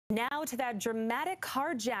Now to that dramatic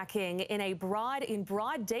carjacking in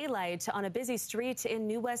broad daylight on a busy street in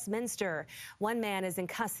New Westminster. One man is in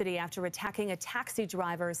custody after attacking a taxi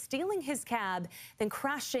driver, stealing his cab, then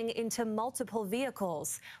crashing into multiple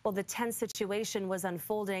vehicles. While the tense situation was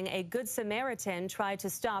unfolding, a Good Samaritan tried to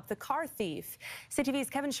stop the car thief. CTV's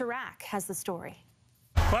Kevin Chirac has the story.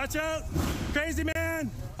 Watch out! Crazy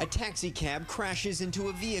man! A taxi cab crashes into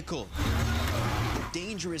a vehicle,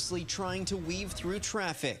 dangerously trying to weave through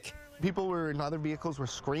traffic. People in other vehicles were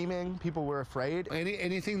screaming. People were afraid.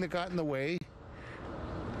 Anything that got in the way,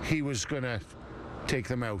 he was going to take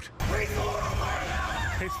them out.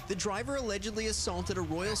 The driver allegedly assaulted a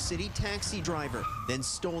Royal City taxi driver, then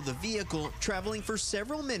stole the vehicle, traveling for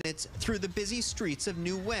several minutes through the busy streets of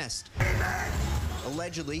New West,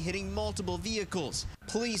 allegedly hitting multiple vehicles.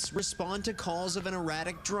 Police respond to calls of an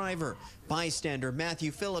erratic driver. Bystander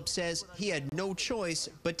Matthew Phillips says he had no choice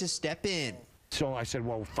but to step in. So I said,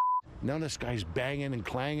 well, now this guy's banging and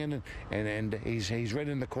clanging, and he's right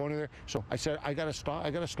in the corner there. So I said, I gotta stop. I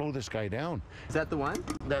gotta slow this guy down. Is that the one?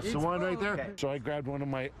 That's the one right there. Okay. So I grabbed one of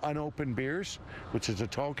my unopened beers, which is a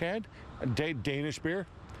tall can, a Danish beer,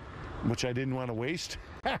 which I didn't want to waste.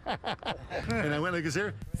 And I went like this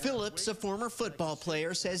here. Phillips, a former football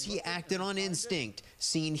player, says he acted on instinct.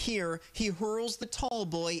 Seen here, he hurls the tall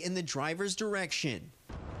boy in the driver's direction.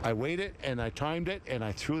 I waited and I timed it and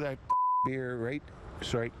I threw that beer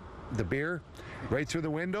the beer right through the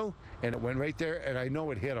window, and it went right there, and I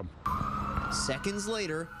know it hit him. Seconds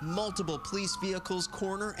later, multiple police vehicles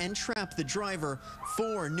corner and trap the driver.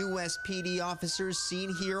 4 New West PD officers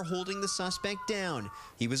seen here holding the suspect down.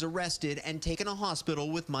 He was arrested and taken to hospital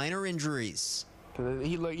with minor injuries.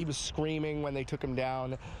 He was screaming when they took him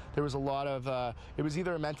down. There was a lot of, it was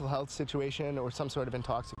either a mental health situation or some sort of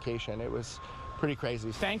intoxication. It was pretty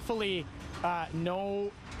crazy. Thankfully, no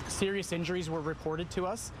serious injuries were reported to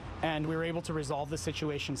us, and we were able to resolve the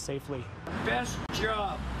situation safely. Best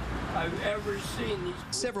job I've ever seen.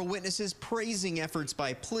 Several witnesses praising efforts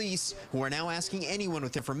by police, who are now asking anyone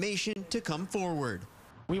with information to come forward.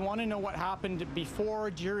 We want to know what happened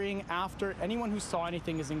before, during, after. Anyone who saw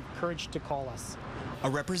anything is encouraged to call us. A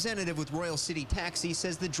representative with Royal City Taxi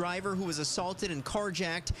says the driver who was assaulted and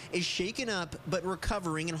carjacked is shaken up but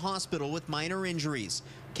recovering in hospital with minor injuries.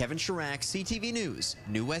 Kevin Chirac, CTV News,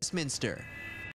 New Westminster.